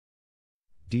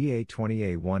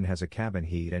DA20 A1 has a cabin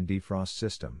heat and defrost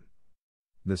system.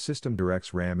 The system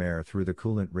directs ram air through the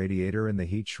coolant radiator in the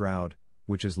heat shroud,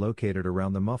 which is located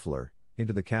around the muffler,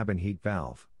 into the cabin heat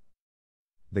valve.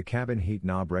 The cabin heat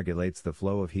knob regulates the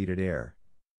flow of heated air.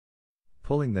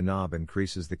 Pulling the knob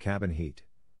increases the cabin heat.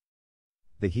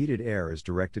 The heated air is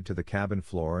directed to the cabin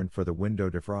floor and for the window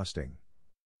defrosting.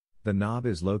 The knob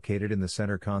is located in the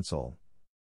center console.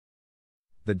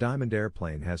 The Diamond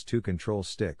airplane has two control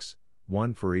sticks,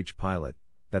 one for each pilot,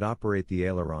 that operate the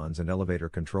ailerons and elevator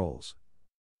controls.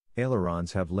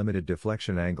 Ailerons have limited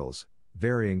deflection angles,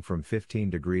 varying from 15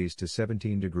 degrees to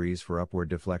 17 degrees for upward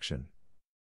deflection,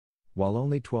 while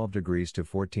only 12 degrees to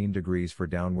 14 degrees for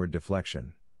downward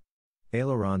deflection.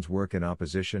 Ailerons work in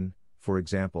opposition, for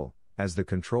example, as the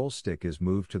control stick is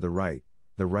moved to the right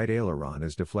aileron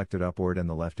is deflected upward and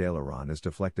the left aileron is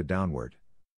deflected downward.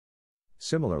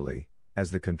 Similarly,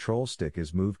 as the control stick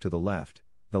is moved to the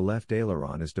left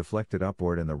aileron is deflected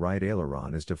upward and the right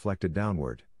aileron is deflected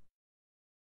downward.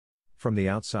 From the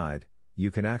outside,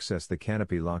 you can access the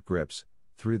canopy lock grips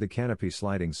through the canopy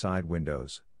sliding side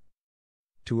windows.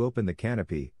 To open the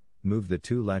canopy, move the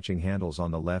two latching handles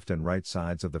on the left and right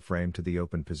sides of the frame to the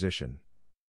open position,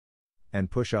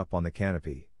 and push up on the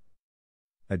canopy.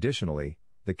 Additionally,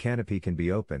 the canopy can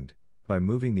be opened by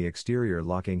moving the exterior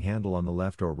locking handle on the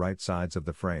left or right sides of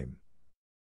the frame.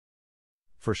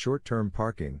 For short-term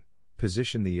parking,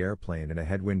 position the airplane in a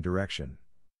headwind direction.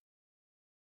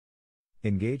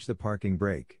 Engage the parking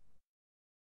brake.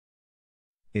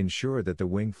 Ensure that the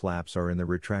wing flaps are in the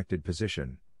retracted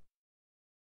position.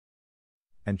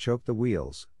 And choke the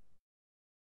wheels.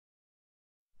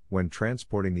 When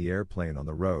transporting the airplane on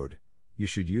the road, you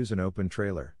should use an open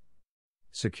trailer.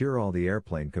 Secure all the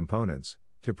airplane components,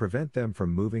 to prevent them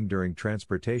from moving during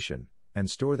transportation, and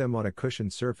store them on a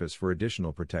cushioned surface for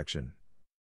additional protection.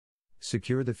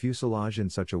 Secure the fuselage in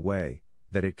such a way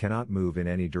that it cannot move in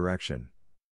any direction.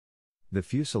 The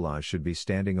fuselage should be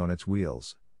standing on its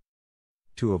wheels.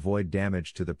 To avoid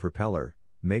damage to the propeller,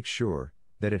 make sure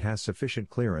that it has sufficient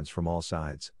clearance from all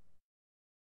sides.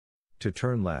 To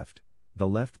turn left, the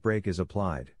left brake is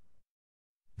applied.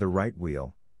 The right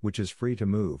wheel, which is free to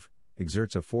move,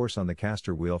 exerts a force on the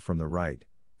caster wheel from the right,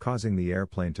 causing the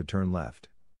airplane to turn left.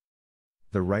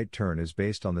 The right turn is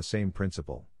based on the same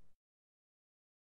principle.